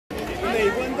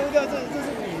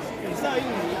赛英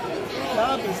语，然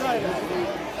后比赛的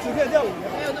只可以跳舞，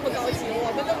没有那么高级，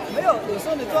我们都没有。有时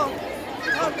候你撞，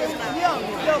它跟一样，你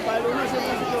跳白龙那些东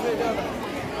西就可以跳的。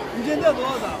你今天跳多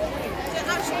少场？这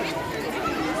20，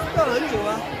跳了很久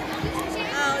啊。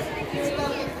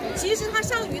其实他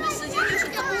上鱼的时间就是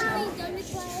早上。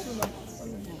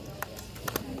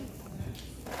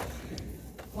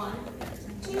1,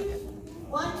 2,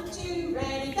 1, 2,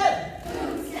 ready, go!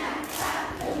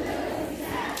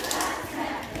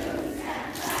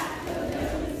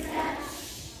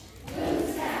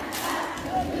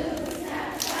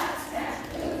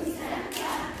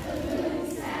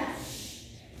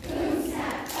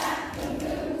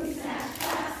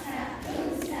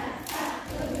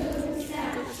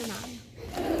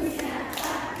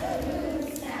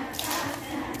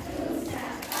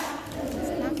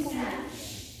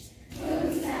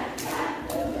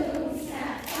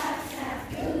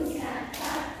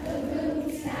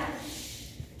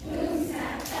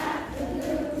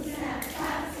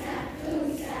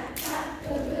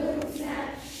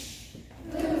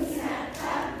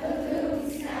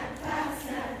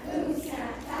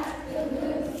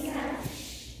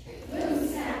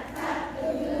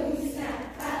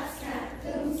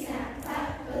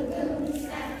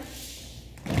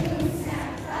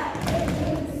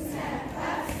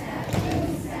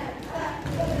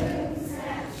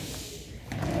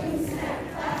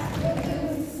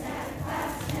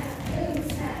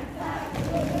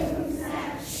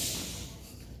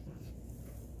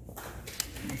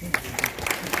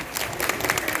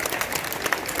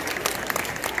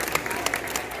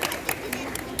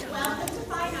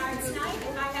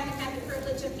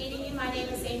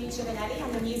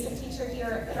 I'm the music teacher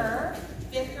here at Kerr.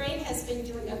 5th grade has been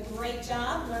doing a great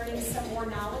job learning some more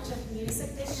knowledge of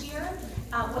music this year.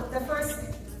 The first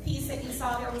piece that you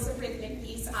saw there was a rhythmic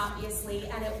piece, obviously,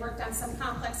 and it worked on some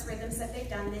complex rhythms that they've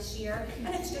done this year,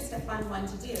 and it's just a fun one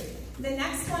to do. The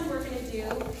next one we're going to do,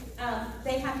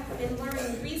 they have been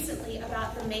learning recently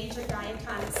about the major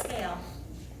diatonic scale.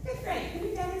 5th grade, can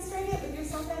you demonstrate it with your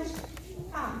solfege?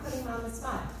 Putting them on the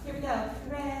spot. Here we go.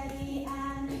 Ready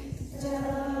and do,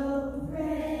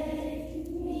 re,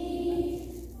 mi,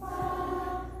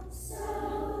 fa,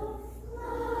 sol, la,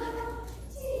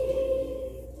 ti,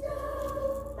 do.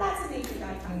 That's a major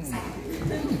diatonic song.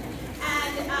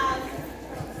 And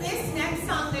this next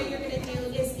song that you're going to do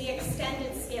is the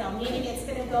extended scale, meaning it's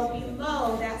going to go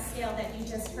below that scale that you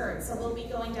just heard. So we'll be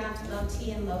going down to low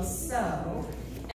T and low So.